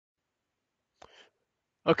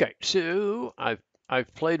Okay, so I've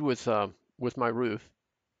played with my roof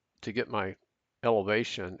to get my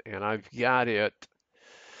elevation, and I've got it.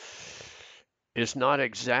 It's not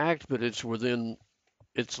exact, but it's within.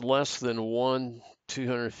 It's less than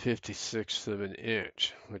 1/256th of an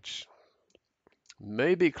inch, which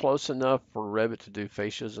may be close enough for Revit to do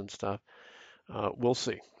fascias and stuff. We'll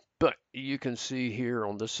see. But you can see here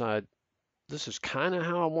on this side, this is kind of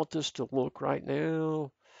how I want this to look right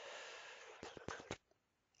now.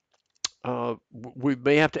 We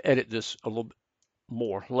may have to edit this a little bit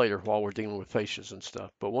more later while we're dealing with fascias and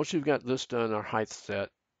stuff. But once you've got this done, our height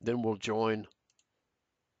set, then we'll join.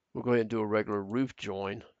 We'll go ahead and do a regular roof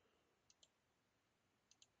join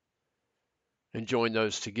and join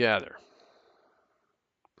those together.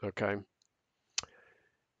 Okay.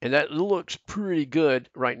 And that looks pretty good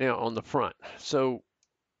right now on the front. So,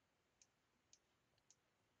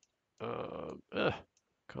 come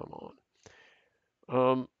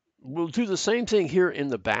on. We'll do the same thing here in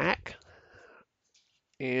the back.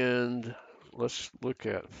 And let's look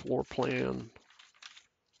at floor plan.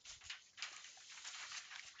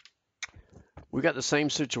 We got the same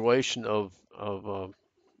situation of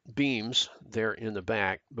beams there in the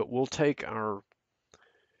back, but we'll take our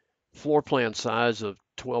floor plan size of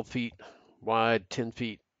 12 feet wide, 10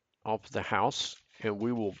 feet off the house, and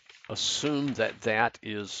we will assume that that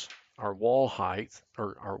is our wall height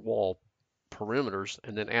or our wall perimeters,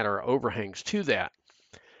 and then add our overhangs to that.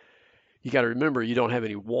 You got to remember you don't have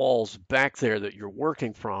any walls back there that you're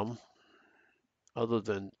working from other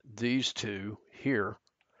than these two here.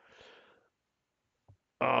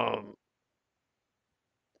 Um,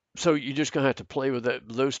 so you're just going to have to play with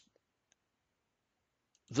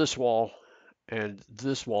this wall and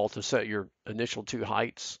this wall to set your initial two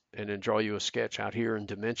heights, and then draw you a sketch out here and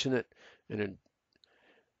dimension it, and then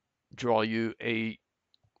draw you a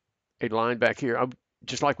line back here.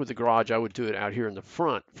 Just like with the garage, I would do it out here in the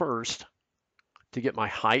front first to get my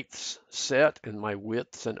heights set and my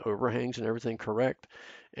widths and overhangs and everything correct,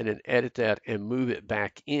 and then edit that and move it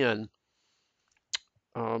back in.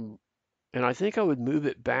 Um, and I think I would move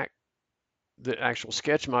it back, the actual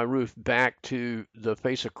sketch of my roof back to the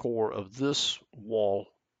face of core of this wall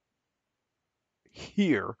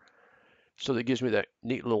here. So that gives me that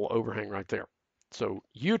neat little overhang right there. So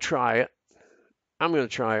you try it. I'm going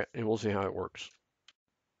to try it and we'll see how it works.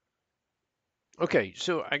 Okay,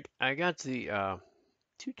 so I got the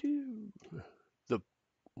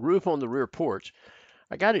roof on the rear porch.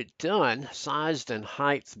 I got it done, sized and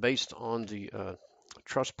height based on the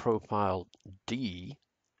truss profile D,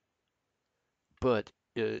 but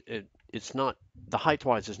it's not, the height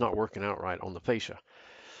wise is not working out right on the fascia.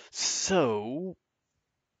 So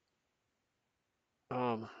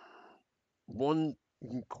um, one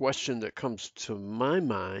question that comes to my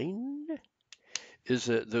mind is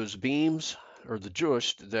that those beams or the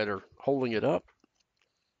joist that are holding it up,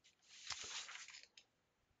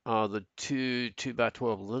 the two by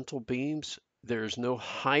 12 lintel beams, there's no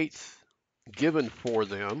height given for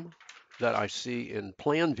them that I see in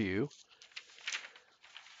plan view.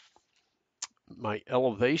 My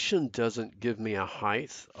elevation doesn't give me a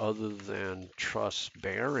height other than truss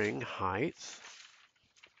bearing height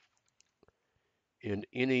in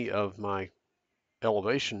any of my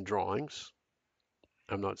elevation drawings.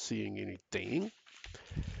 I'm not seeing anything.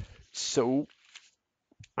 So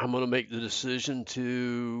I'm going to make the decision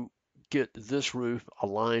to get this roof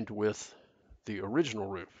aligned with the original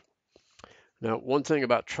roof. Now, one thing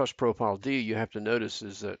about truss profile D you have to notice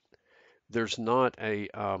is that there's not the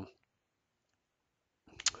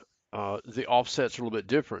offset's a little bit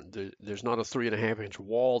different. There's not a 3.5 inch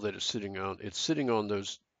wall that it's sitting on. It's sitting on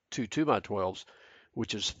those two by 12s,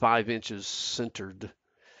 which is 5 inches centered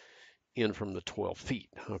in from the 12 feet.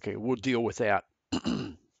 Okay, we'll deal with that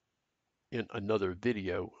in another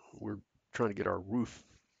video. We're trying to get our roof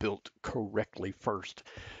built correctly first.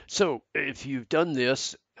 So if you've done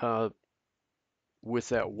this with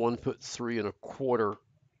that 1'3¼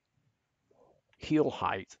 heel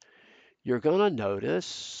height, you're gonna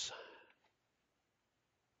notice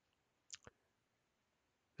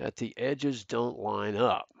that the edges don't line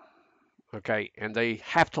up. Okay, and they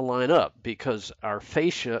have to line up because our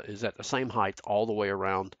fascia is at the same height all the way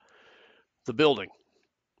around the building.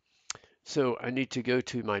 So I need to go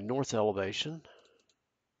to my north elevation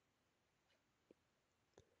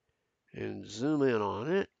and zoom in on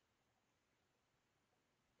it.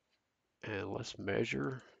 And let's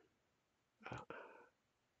measure.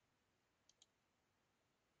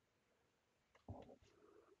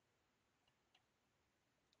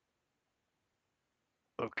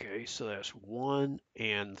 Okay, so that's 1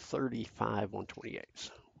 and 35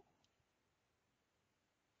 1/28.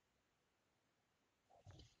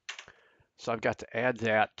 So I've got to add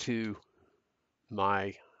that to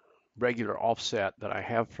my regular offset that I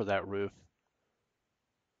have for that roof.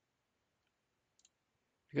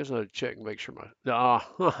 I guess I'll check and make sure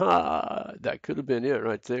that could have been it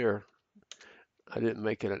right there. I didn't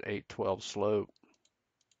make it an 812 slope.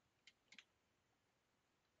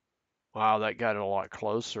 Wow, that got it a lot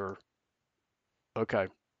closer. Okay,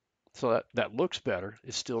 so that looks better.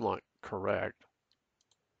 It's still not correct.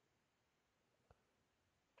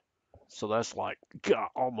 So that's like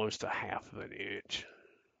almost a half of an inch.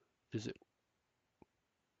 Is it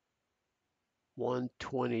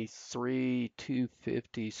 123,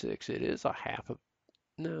 256? It is a half of,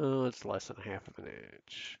 no, it's less than a half of an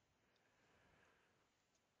inch.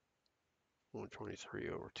 123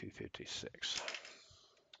 over 256.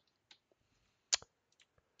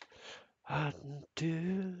 I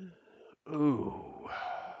do. Ooh.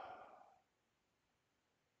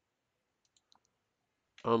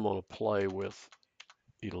 I'm going to play with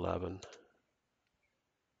 11.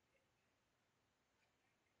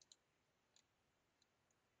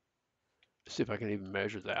 See if I can even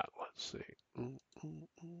measure that. Let's see.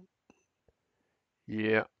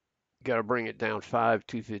 Yeah, got to bring it down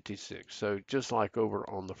 256. So just like over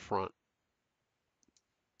on the front.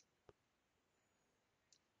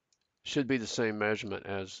 Should be the same measurement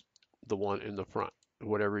as the one in the front,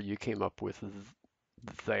 whatever you came up with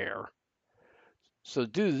there. So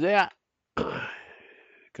do that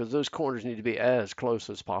because those corners need to be as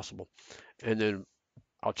close as possible. And then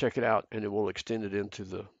I'll check it out and then we'll extend it into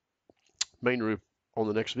the main roof on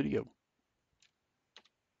the next video.